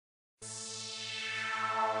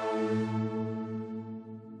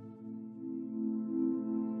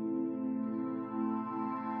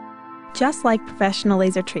Just like professional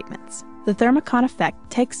laser treatments, the thermocon effect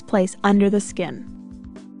takes place under the skin.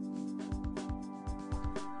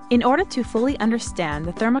 In order to fully understand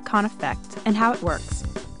the thermocon effect and how it works,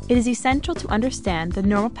 it is essential to understand the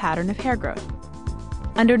normal pattern of hair growth.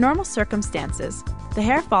 Under normal circumstances, the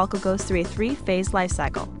hair follicle goes through a three-phase life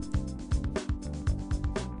cycle.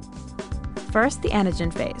 First, the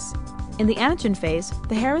anagen phase. In the anagen phase,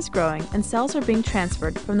 the hair is growing and cells are being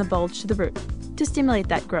transferred from the bulge to the root to stimulate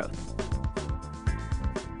that growth.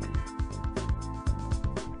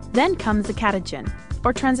 Then comes the catagen,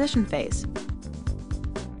 or transition phase.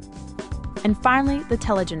 And finally, the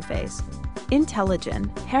telogen phase. In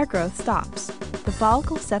telogen, hair growth stops. The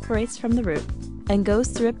follicle separates from the root and goes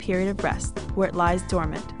through a period of rest where it lies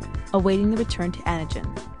dormant, awaiting the return to anagen.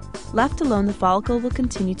 Left alone, the follicle will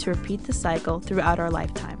continue to repeat the cycle throughout our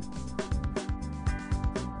lifetime.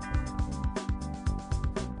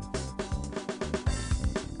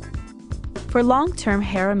 For long-term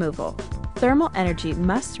hair removal, thermal energy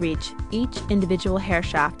must reach each individual hair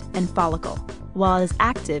shaft and follicle while it is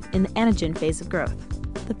active in the anagen phase of growth.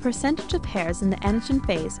 The percentage of hairs in the anagen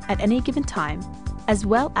phase at any given time, as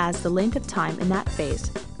well as the length of time in that phase,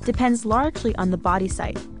 depends largely on the body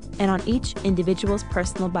site and on each individual's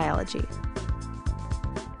personal biology.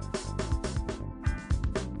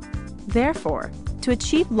 Therefore, to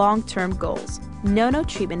achieve long-term goals, nono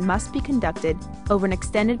treatment must be conducted over an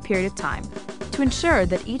extended period of time to ensure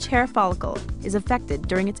that each hair follicle is affected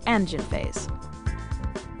during its anagen phase.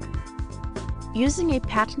 Using a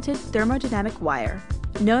patented thermodynamic wire,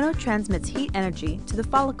 nono transmits heat energy to the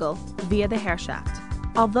follicle via the hair shaft.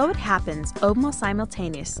 Although it happens almost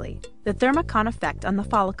simultaneously, the thermocon effect on the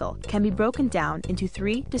follicle can be broken down into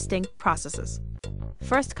three distinct processes.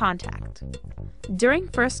 First contact. During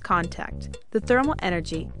first contact, the thermal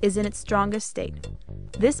energy is in its strongest state.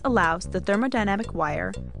 This allows the thermodynamic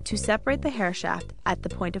wire to separate the hair shaft at the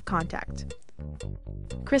point of contact.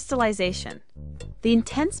 Crystallization. The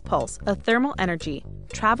intense pulse of thermal energy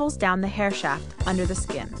travels down the hair shaft under the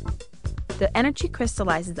skin. The energy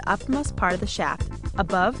crystallizes the uppermost part of the shaft,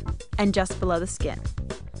 above and just below the skin,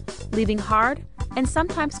 leaving hard and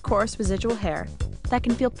sometimes coarse residual hair that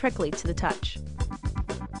can feel prickly to the touch.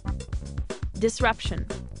 Disruption.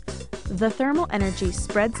 The thermal energy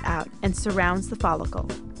spreads out and surrounds the follicle.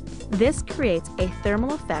 This creates a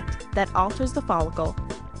thermal effect that alters the follicle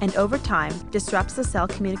and over time disrupts the cell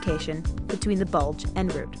communication between the bulge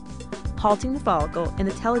and root, halting the follicle in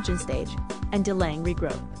the telogen stage and delaying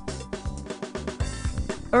regrowth.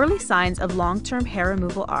 Early signs of long-term hair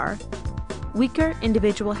removal are weaker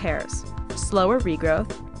individual hairs, slower regrowth,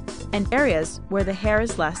 and areas where the hair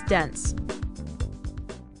is less dense.